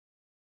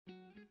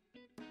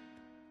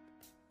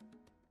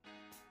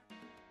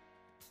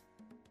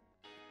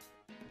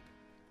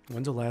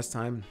When's the last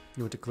time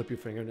you went to clip your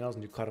fingernails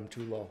and you cut them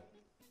too low?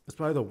 That's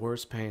probably the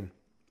worst pain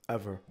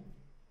ever.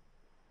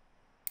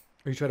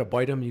 Or you try to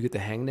bite them, you get the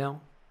hangnail.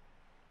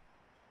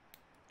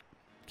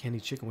 Can't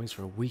eat chicken wings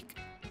for a week.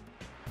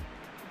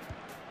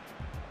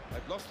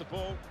 They've lost the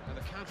ball, and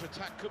the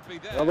counter-attack could be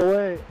there. Other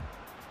way.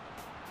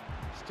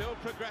 Still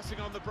progressing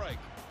on the break.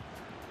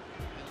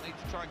 He'll need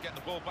to try and get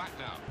the ball back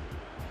now.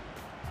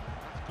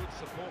 That's good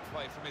support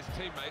play from his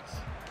teammates.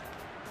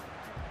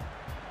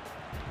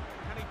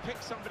 Can he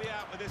pick somebody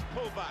out with his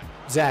pullback?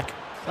 Zach,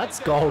 let's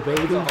go,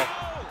 baby. Well,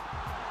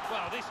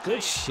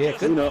 Good shit,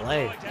 good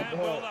play.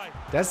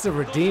 That's the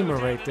redeemer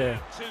right there.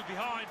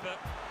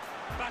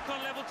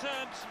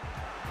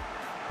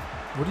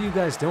 What are you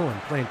guys doing?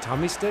 Playing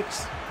tummy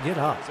sticks? Get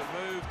up.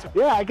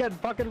 Yeah, I got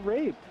fucking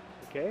raped.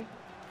 Okay.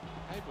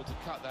 Able to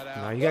cut that out.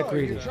 No, you got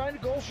greedy. You're trying to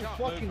go for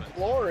fucking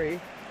glory,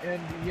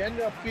 and you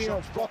end up being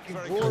a fucking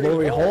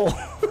Glory hole.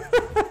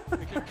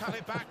 We can cut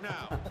it back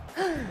now.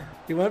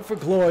 You went for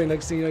glory.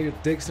 Next thing you know, your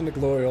dick's in the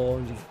glory hole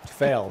and you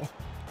failed.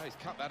 He's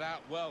cut that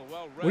out well.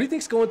 What do you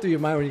think's going through your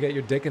mind when you got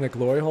your dick in a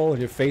glory hole and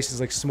your face is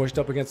like smushed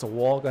up against a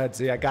wall? Go ahead,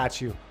 Z. I got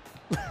you.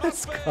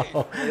 Let's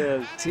go.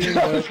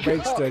 Teamwork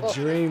makes the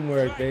dream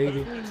work,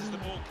 baby.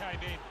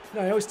 No,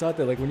 I always thought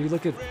that, like, when you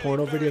look at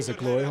porno videos of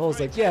glory holes,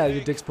 like, yeah,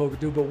 your dick's poking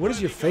through, but what is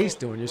your face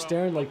doing? You're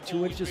staring like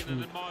 2 inches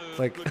from,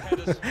 like,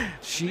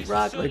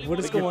 sheetrock? Like, what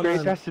is going on? Your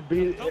face has to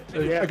be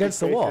against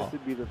the wall. Has to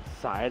be the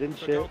side and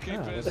shit.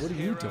 Yeah, like, what are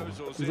you doing?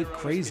 You look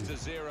crazy.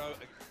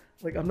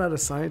 Like, I'm not a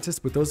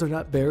scientist, but those are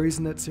not berries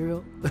in that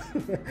cereal.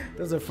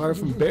 Those are far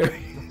from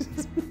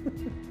berries.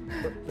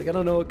 Like, I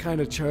don't know what kind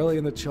of Charlie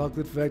in the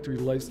Chocolate Factory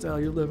lifestyle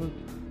you're living.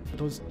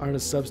 Those aren't a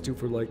substitute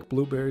for, like,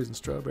 blueberries and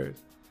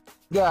strawberries.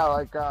 Yeah,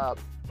 like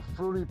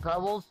Fruity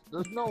Pebbles.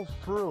 There's no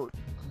fruit.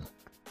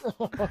 Now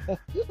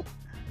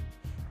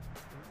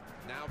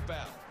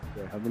Bell.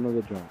 Yeah, have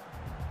another joint.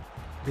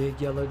 Big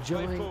yellow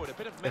joint.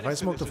 If I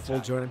smoked a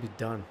full joint, I'd be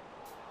done.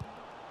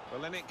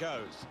 Well, then it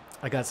goes.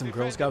 I got some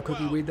Girl Scout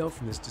cookie weed though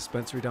from this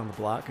dispensary down the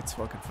block. It's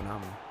fucking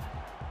phenomenal.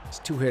 It's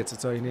 2 hits.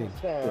 That's all you need.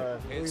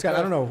 Scott,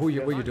 I don't know what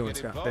you're doing,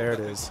 Scott. There it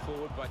is.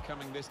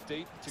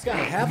 Scott,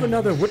 have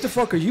another. What the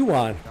fuck are you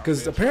on?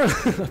 Because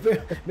apparently,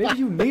 maybe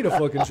you need a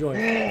fucking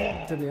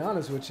joint. To be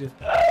honest with you.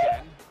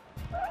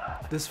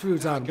 This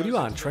food's on. What are you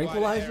on?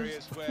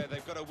 Tranquilizers?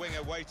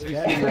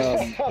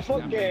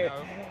 Okay.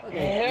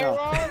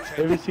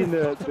 Have you seen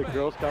the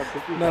Girl Scout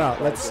cookies? No.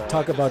 Let's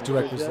talk about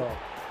direct result.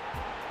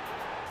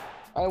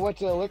 I went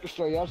to the liquor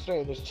store yesterday,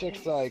 and this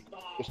chick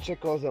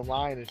goes in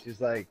line, and she's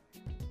like,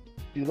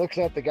 she looks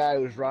at the guy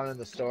who's running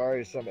the store,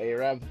 he's some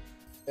Arab,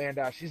 and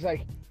she's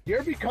like,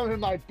 "You're becoming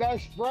my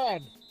best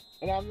friend."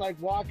 And I'm like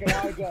walking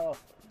out, I go,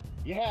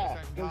 "Yeah,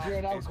 because you're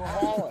an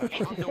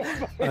alcoholic."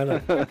 I know.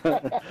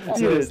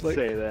 You didn't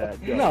say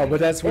that. No,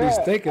 but that's what he's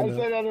thinking. I said,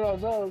 "No, you're an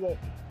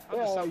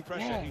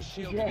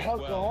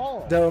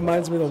alcoholic." That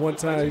reminds me of the one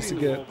time I used to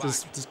get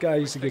this guy I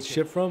used to get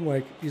shit from.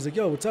 Like, he's like,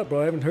 "Yo, what's up, bro?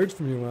 I haven't heard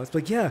from you in a while." I was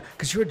like, "Yeah,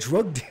 because you're a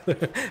drug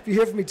dealer. If you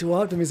hear from me too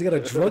often, it means I got a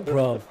drug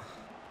problem."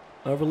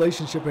 Our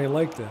relationship ain't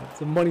like that.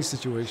 It's a money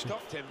situation.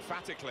 Stopped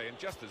emphatically and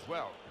just as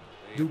well.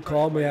 Dude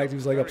called me. He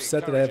was like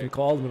upset that I haven't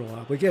called him in a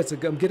while. Like, yeah,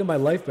 I'm getting my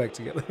life back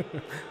together.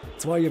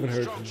 That's why you haven't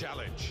heard from me.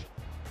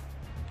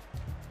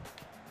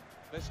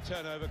 This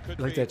turnover could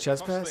You like that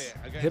chest pass?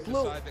 Hip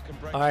loop?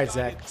 All right,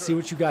 Zach. See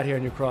what you got here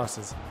in your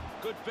crosses.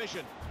 Good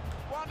vision.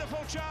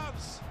 Wonderful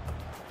chance.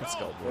 Let's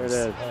go, There it boys.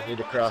 is. I need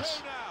to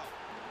cross.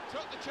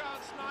 Took the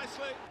chance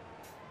nicely.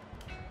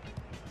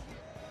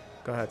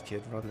 Go ahead,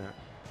 kid. Run that.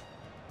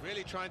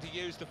 Really trying to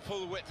use the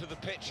full width of the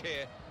pitch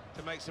here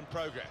to make some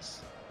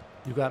progress.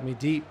 You got me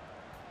deep.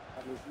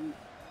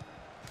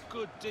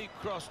 Good deep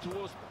cross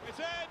towards. It's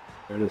in.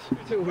 There it is.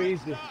 Too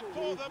easy.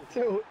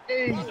 Too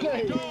easy. Too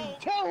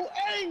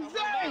easy.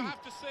 We'll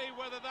have to see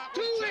whether that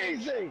Too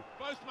easy.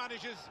 both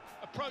managers'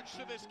 approach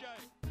to this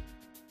game.